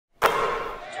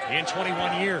in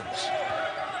 21 years.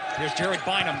 Here's Jared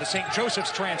Bynum, the St.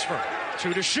 Joseph's transfer.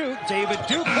 2 to shoot. David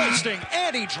Duke hoisting,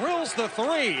 and he drills the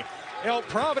 3.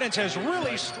 Providence has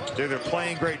really... They're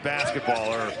playing great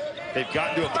basketball, or they've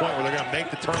gotten to a point where they're going to make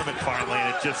the tournament finally,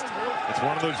 and it's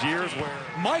one of those years where...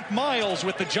 Mike Miles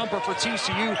with the jumper for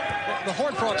TCU. The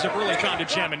Horned Frogs have really found a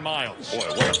gem in Miles. Boy,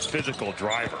 what a physical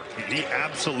driver. He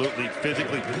absolutely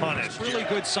physically punished. Really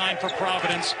good sign for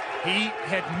Providence. He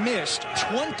had missed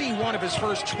 21 of his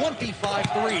first 25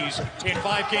 threes in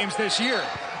 5 games this year.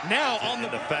 Now on the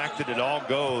fact that it all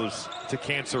goes to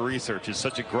cancer research is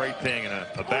such a great thing, and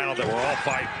a battle that we're all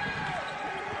fighting.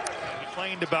 He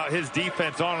complained about his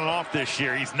defense on and off this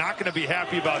year. He's not going to be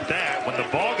happy about that. When the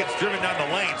ball gets driven down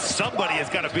the lane, somebody has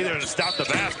got to be there to stop the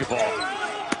basketball.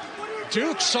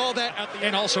 Duke saw that at the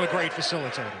end, also a great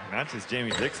facilitator. Not just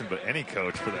Jamie Dixon, but any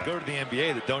coach for that. Go to the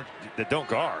NBA that don't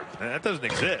guard. That doesn't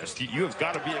exist. You have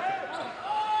got to be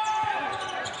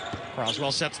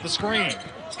Croswell sets the screen.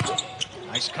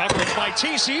 Nice coverage by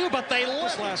TCU, but they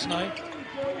lost last night.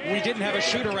 We didn't have a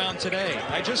shoot around today.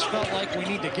 I just felt like we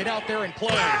need to get out there and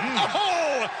play.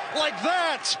 Oh, like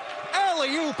that!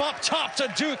 Alley-oop up top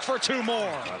to Duke for 2 more.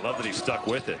 I love that he stuck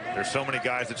with it. There's so many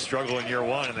guys that struggle in year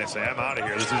 1, and they say, I'm out of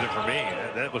here. This isn't for me.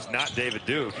 That was not David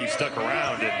Duke. He stuck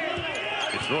around, and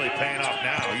it's really paying off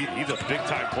now. He's a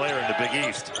big-time player in the Big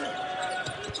East.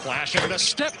 Flashing with a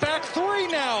step-back 3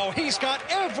 now. He's got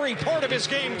every part of his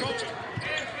game going.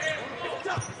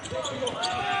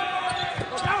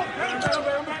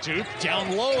 Duke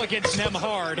down low against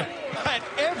Nemhard at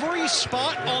every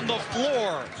spot on the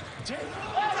floor.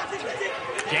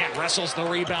 Gant wrestles the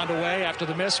rebound away after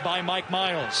the miss by Mike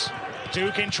Miles.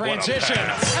 Duke in transition.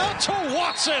 Out to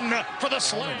Watson for the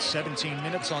slam. 17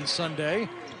 minutes on Sunday.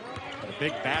 A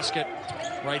big basket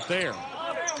right there.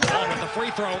 On with the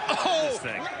free throw. Oh!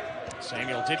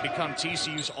 Samuel did become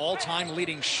TCU's all-time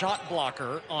leading shot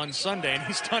blocker on Sunday, and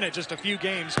he's done it just a few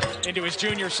games into his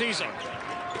junior season.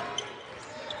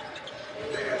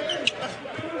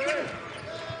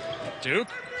 Duke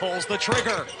pulls the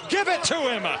trigger. Give it to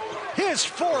him. His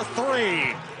 4th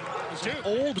 3.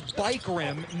 Old bike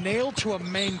rim nailed to a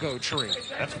mango tree.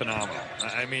 That's phenomenal.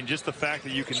 I mean, just the fact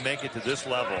that you can make it to this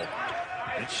level,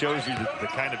 it shows you the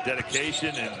kind of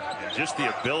dedication and just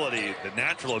the ability, the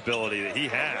natural ability that he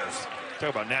has.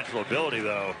 Talk about natural ability,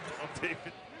 though.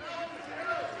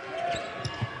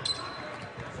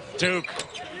 Duke.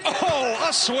 Oh,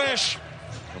 a swish.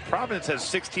 Well, Providence has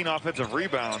 16 offensive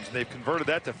rebounds, and they've converted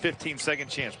that to 15 second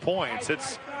chance points.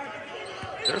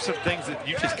 There's some things that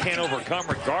you just can't overcome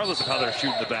regardless of how they're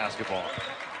shooting the basketball.